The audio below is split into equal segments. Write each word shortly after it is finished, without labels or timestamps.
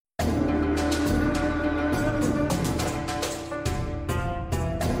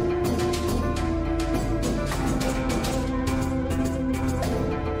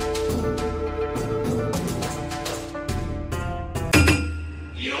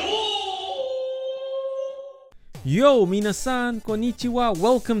Yo, minasan, konnichiwa.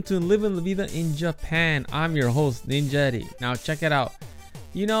 Welcome to Living La Vida in Japan. I'm your host, Ninja Eddie. Now, check it out.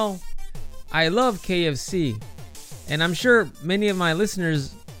 You know, I love KFC, and I'm sure many of my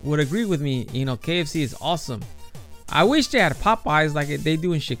listeners would agree with me. You know, KFC is awesome. I wish they had Popeyes like they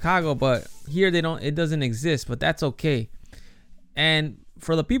do in Chicago, but here they don't. It doesn't exist, but that's okay. And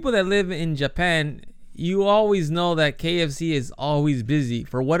for the people that live in Japan, you always know that KFC is always busy.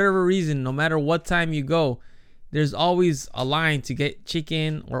 For whatever reason, no matter what time you go, there's always a line to get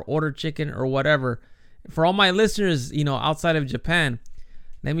chicken or order chicken or whatever. For all my listeners, you know, outside of Japan,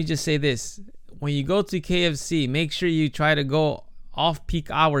 let me just say this. When you go to KFC, make sure you try to go off peak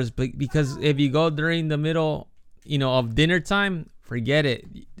hours, because if you go during the middle, you know, of dinner time, forget it.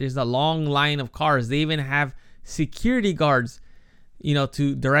 There's a long line of cars. They even have security guards, you know,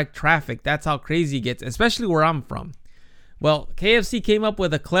 to direct traffic. That's how crazy it gets, especially where I'm from. Well, KFC came up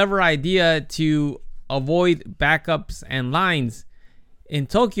with a clever idea to avoid backups and lines. In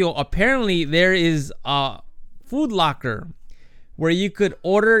Tokyo, apparently there is a food locker where you could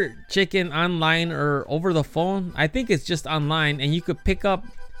order chicken online or over the phone. I think it's just online, and you could pick up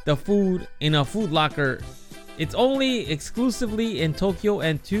the food in a food locker. It's only exclusively in Tokyo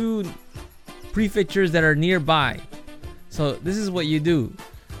and 2 prefectures that are nearby. So this is what you do.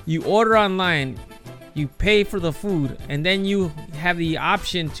 You order online, you pay for the food, and then you have the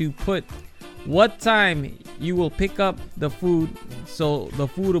option to put what time you will pick up the food, so the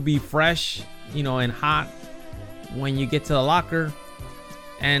food will be fresh, you know, and hot when you get to the locker.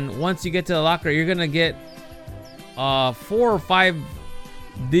 And once you get to the locker, you're gonna get a 4 or 5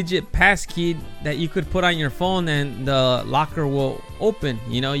 digit passkey that you could put on your phone, and the locker will open.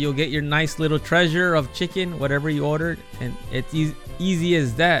 You know, you'll get your nice little treasure of chicken, whatever you ordered, and it's easy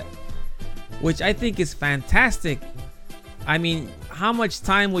as that, which I think is fantastic. I mean, how much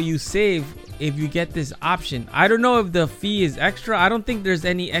time will you save if you get this option? I don't know if the fee is extra. I don't think there's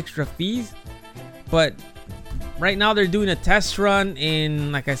any extra fees, but right now they're doing a test run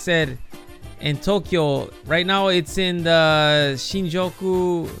in, like I said, in Tokyo. Right now it's in the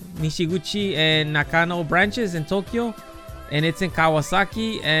Shinjuku, Nishiguchi, and Nakano branches in Tokyo, and it's in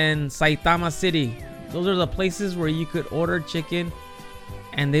Kawasaki and Saitama City. Those are the places where you could order chicken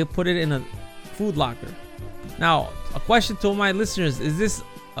and they put it in a food locker. Now, a question to my listeners: is this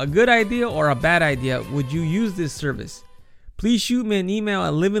a good idea or a bad idea? Would you use this service? Please shoot me an email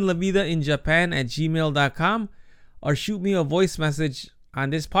at livinglavidainjapan@gmail.com or shoot me a voice message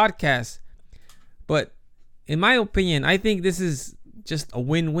on this podcast. But in my opinion, I think this is just a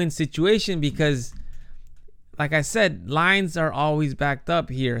win-win situation, because like I said, lines are always backed up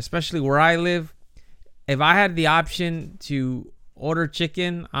here, especially where I live. If I had the option to order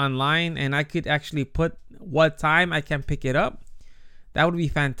chicken online and I could actually put what time I can pick it up, that would be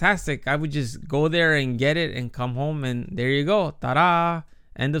fantastic. I would just go there and get it and come home, and there you go. Ta-da!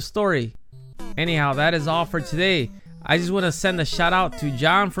 End of story. Anyhow, that is all for today. I just want to send a shout out to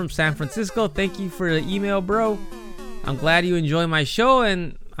John from San Francisco. Thank you for the email, bro. I'm glad you enjoy my show,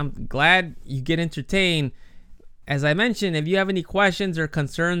 and I'm glad you get entertained. As I mentioned, if you have any questions or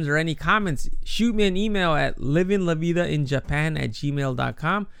concerns or any comments, shoot me an email at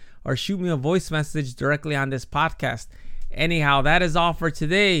livinglavidainjapan@gmail.com or shoot me a voice message directly on this podcast. Anyhow, that is all for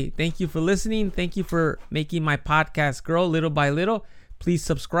today. Thank you for listening. Thank you for making my podcast grow little by little. Please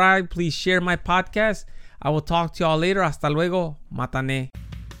subscribe. Please share my podcast. I will talk to y'all later. Hasta luego. Matane.